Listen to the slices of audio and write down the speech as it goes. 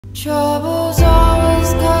Trouble's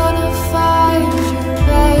always gonna find you,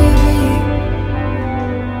 baby,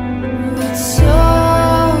 but so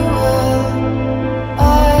will I.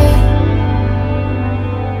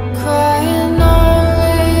 Crying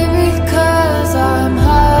only because I'm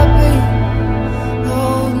happy.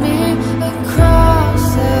 Hold me across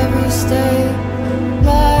every state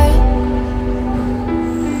line.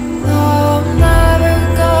 I'm never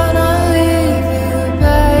gonna leave you,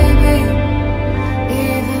 baby,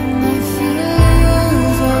 even if you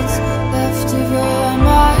lose what's left of your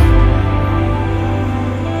mind.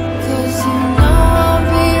 'Cause you know I'll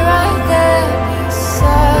be right there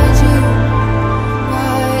beside you,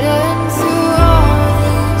 right into all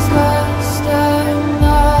these western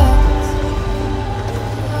nights.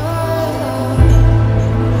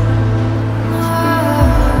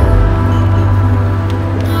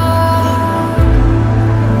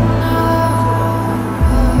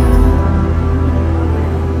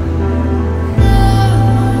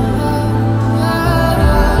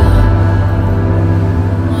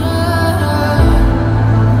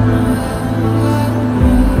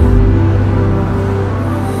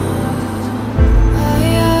 I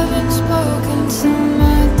haven't spoken to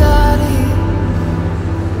my daddy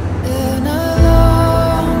in a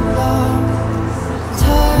long, long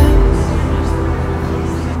time.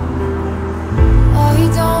 I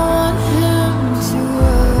don't want him to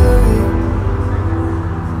worry,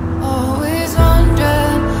 always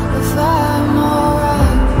wondering if I'm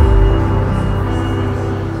alright.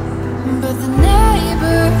 But the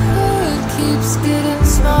neighborhood keeps getting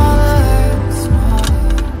smaller and smaller.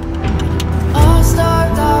 All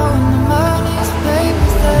starved out when the money's paid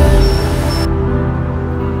thin.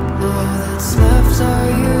 All that's left are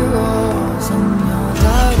your walls and your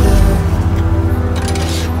dollar.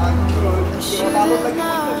 I should've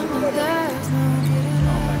known that there's no getting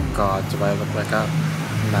out. God, do I look like a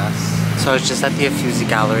mess? So I was just at the Uffizi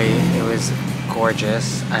Gallery. It was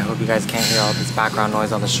gorgeous. I hope you guys can't hear all this background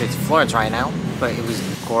noise on the streets of Florence right now, but it was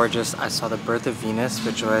gorgeous. I saw the Birth of Venus,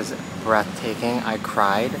 which was breathtaking. I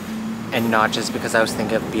cried, and not just because I was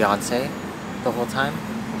thinking of Beyonce the whole time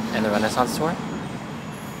and the Renaissance tour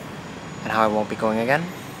and how I won't be going again.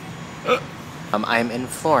 I'm in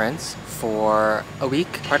Florence for a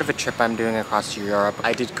week, part of a trip I'm doing across Europe.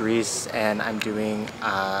 I did Greece, and I'm doing,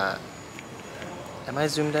 am I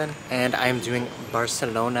zoomed in? And I'm doing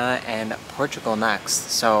Barcelona and Portugal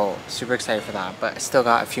next, so super excited for that, but I still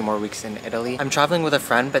got a few more weeks in Italy. I'm traveling with a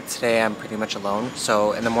friend, but today I'm pretty much alone.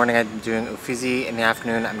 So in the morning I'm doing Uffizi, in the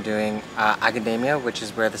afternoon I'm doing Academia, which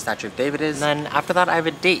is where the Statue of David is. And then after that I have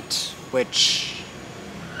a date, which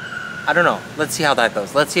I don't know. Let's see how that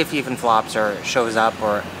goes. Let's see if he even flops or shows up,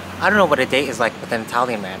 or I don't know what a date is like with an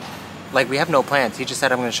Italian man. Like, we have no plans. He just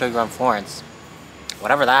said, I'm gonna show you around Florence.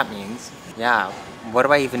 Whatever that means. Yeah, what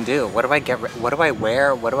do I even do? What do I get? What do I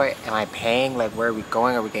wear? Am I paying? Like, where are we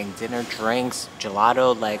going? Are we getting dinner, drinks,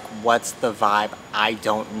 gelato? Like, what's the vibe? I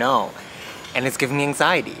don't know. And it's giving me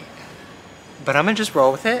anxiety. But I'm gonna just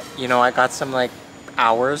roll with it. You know, I got some like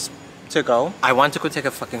hours to go. I want to go take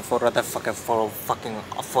a fucking photo at the fucking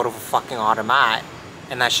automat,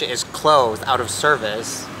 and that shit is closed, out of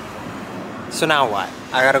service. So now what?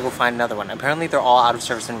 I gotta go find another one. Apparently they're all out of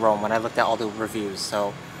service in Rome when I looked at all the reviews,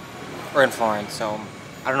 so, or in Florence, so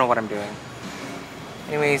I don't know what I'm doing.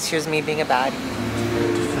 Anyways, here's me being a bad.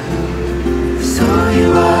 So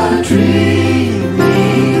you are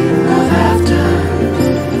dreaming of after.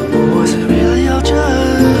 Was it really all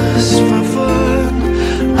just for fun?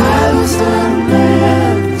 I was the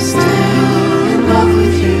man still in love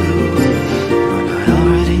with you, when I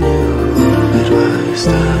already knew it was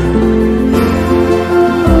done.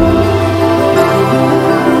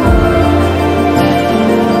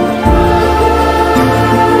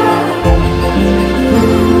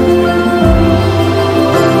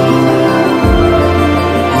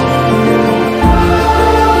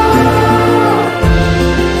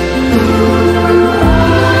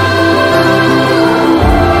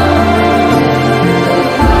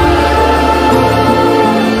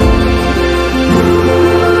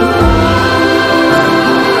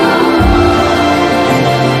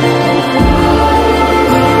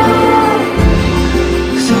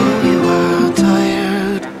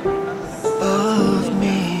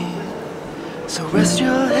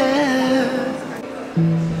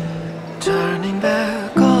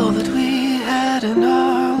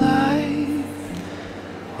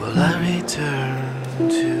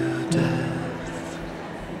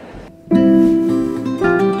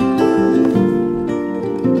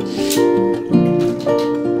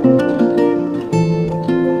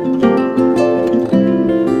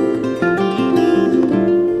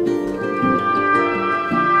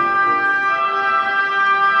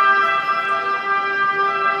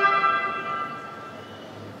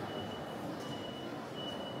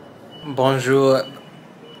 Bonjour.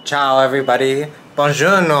 Ciao, everybody.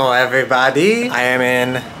 Buongiorno, everybody. I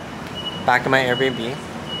am back in my Airbnb.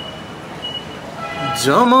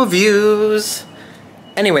 Domo views.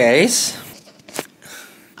 Anyways,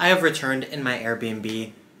 I have returned in my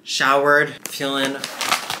Airbnb, showered, feeling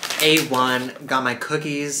A1, got my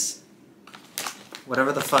cookies,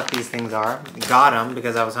 whatever the fuck these things are. Got them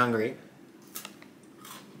because I was hungry.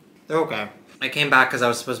 They're okay. I came back because I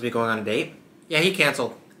was supposed to be going on a date. Yeah, he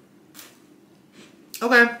canceled.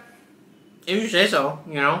 Okay. If you say so,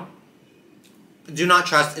 you know. Do not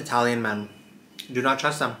trust Italian men. Do not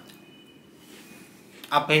trust them.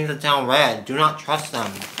 I'll paint the town red. Do not trust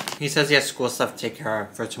them. He says he has school stuff to take care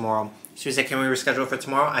of for tomorrow. So he said, can we reschedule for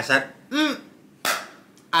tomorrow? I said,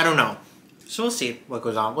 I don't know. So we'll see what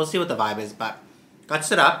goes on. We'll see what the vibe is, but got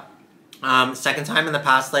stood up. Second time in the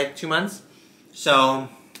past like 2 months. So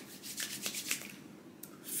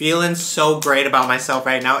feeling so great about myself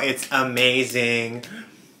right now. It's amazing.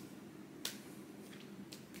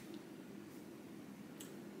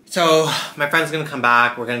 So my friend's gonna come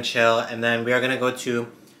back, we're gonna chill, and then we are gonna go to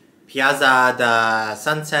Piazza da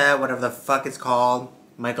Sunset, whatever the fuck it's called.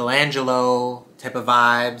 Michelangelo type of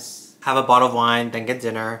vibes. Have a bottle of wine, then get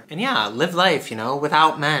dinner. And yeah, live life, you know,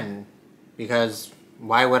 without men. Because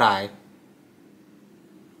why would I?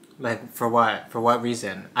 Like, for what? For what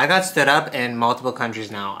reason? I got stood up in multiple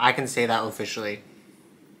countries now. I can say that officially.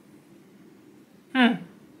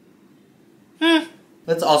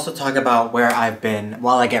 Let's also talk about where I've been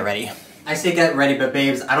while I get ready. I say get ready, but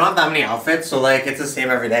babes, I don't have that many outfits, so like, it's the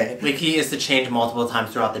same every day. The key is to change multiple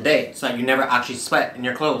times throughout the day, so that you never actually sweat in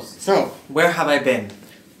your clothes. So, where have I been?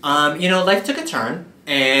 You know, life took a turn,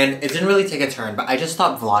 and it didn't really take a turn, but I just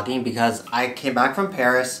stopped vlogging because I came back from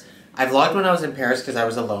Paris. I vlogged when I was in Paris because I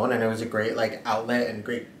was alone, and it was a great like outlet and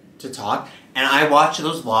great to talk. And I watched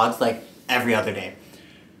those vlogs like every other day.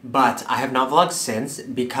 But I have not vlogged since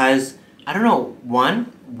because, I don't know,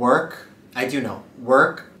 one, work, I do know,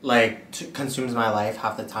 work like consumes my life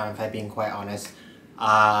half the time if I'm being quite honest.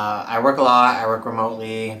 I work a lot, I work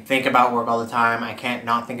remotely, think about work all the time, I can't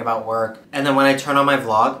not think about work. And then when I turn on my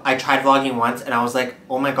vlog, I tried vlogging once and I was like,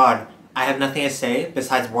 oh my god, I have nothing to say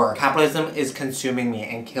besides work. Capitalism is consuming me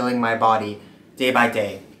and killing my body day by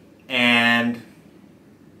day. And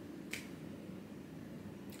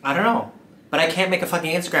I don't know. But I can't make a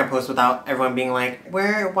fucking Instagram post without everyone being like,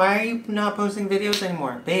 why are you not posting videos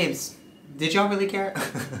anymore? Babes, did y'all really care?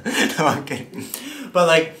 No, I'm kidding. But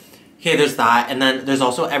like, okay, there's that. And then there's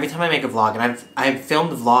also, every time I make a vlog, and I've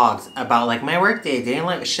filmed vlogs about like my work day and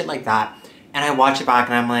like shit like that. And I watch it back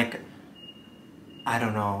and I'm like, I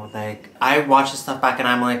don't know, like, I watch this stuff back and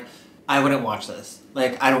I'm like, I wouldn't watch this.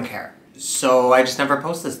 Like, I don't care. So I just never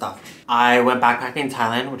post this stuff. I went backpacking in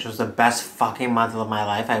Thailand, which was the best fucking month of my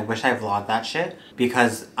life. I wish I vlogged that shit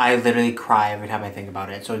because I literally cry every time I think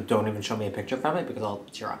about it. So don't even show me a picture from it because I'll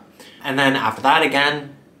tear up. And then after that,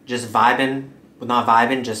 again, just vibing, well, not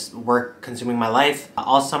vibing, just work consuming my life.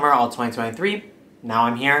 All summer, all 2023. Now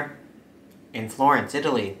I'm here in Florence,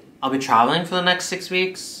 Italy. I'll be traveling for the next 6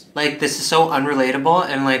 weeks. Like, this is so unrelatable,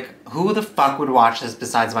 and like, who the fuck would watch this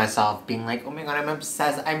besides myself? Being like, oh my god, I'm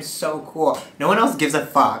obsessed, I'm so cool. No one else gives a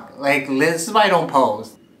fuck. Like, this is why I don't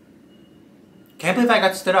post. Can't believe I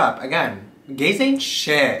got stood up, again. Gays ain't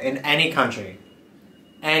shit in any country.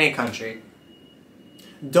 Any country.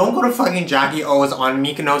 Don't go to fucking Jackie O's on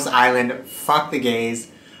Mykonos Island. Fuck the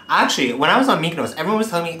gays. Actually, when I was on Mykonos, everyone was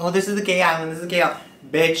telling me, oh, this is a gay island, this is a gay island.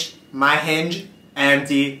 Bitch, my Hinge,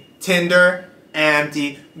 empty. Tinder,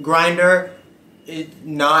 empty. Grindr,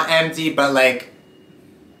 not empty, but like,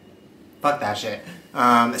 fuck that shit.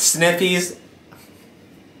 Sniffies.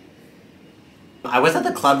 I was at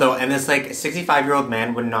the club though, and this like 65-year-old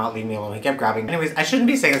man would not leave me alone. He kept grabbing me. Anyways, I shouldn't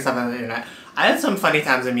be saying stuff on the internet. I had some funny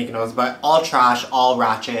times in Mykonos, but all trash, all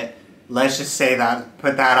ratchet. Let's just say that,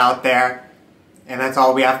 put that out there. And that's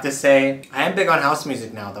all we have to say. I am big on house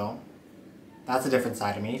music now though. That's a different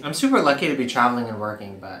side of me. I'm super lucky to be traveling and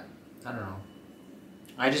working, but I don't know.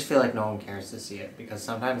 I just feel like no one cares to see it because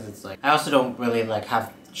sometimes it's like, I also don't really like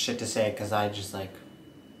have shit to say because I just like,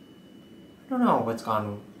 I don't know what's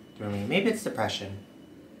gone through me. Maybe it's depression.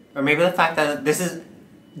 Or maybe the fact that this is,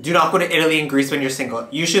 do not go to Italy and Greece when you're single.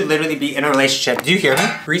 You should literally be in a relationship. Do you hear me?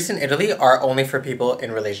 Greece and Italy are only for people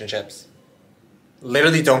in relationships.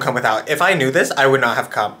 Literally don't come without. If I knew this, I would not have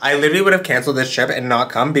come. I literally would have canceled this trip and not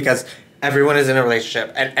come because everyone is in a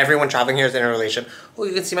relationship and everyone traveling here is in a relationship. Oh,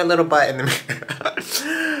 you can see my little butt in the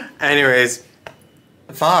mirror. Anyways,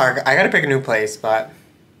 fuck, I gotta pick a new place, but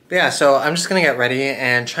yeah, so I'm just gonna get ready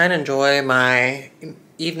and try and enjoy my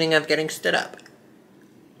evening of getting stood up.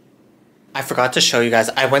 I forgot to show you guys,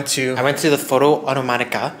 I went to the Foto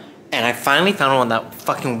Automatica And I finally found one that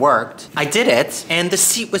fucking worked. I did it, and the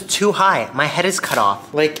seat was too high. My head is cut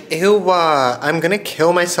off. Like, ew, I'm gonna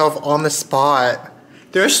kill myself on the spot.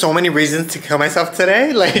 There are so many reasons to kill myself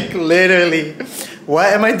today. Like, literally.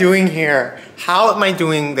 What am I doing here? How am I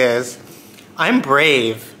doing this? I'm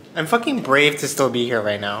brave. I'm fucking brave to still be here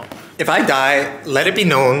right now. If I die, let it be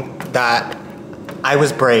known that I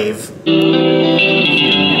was brave.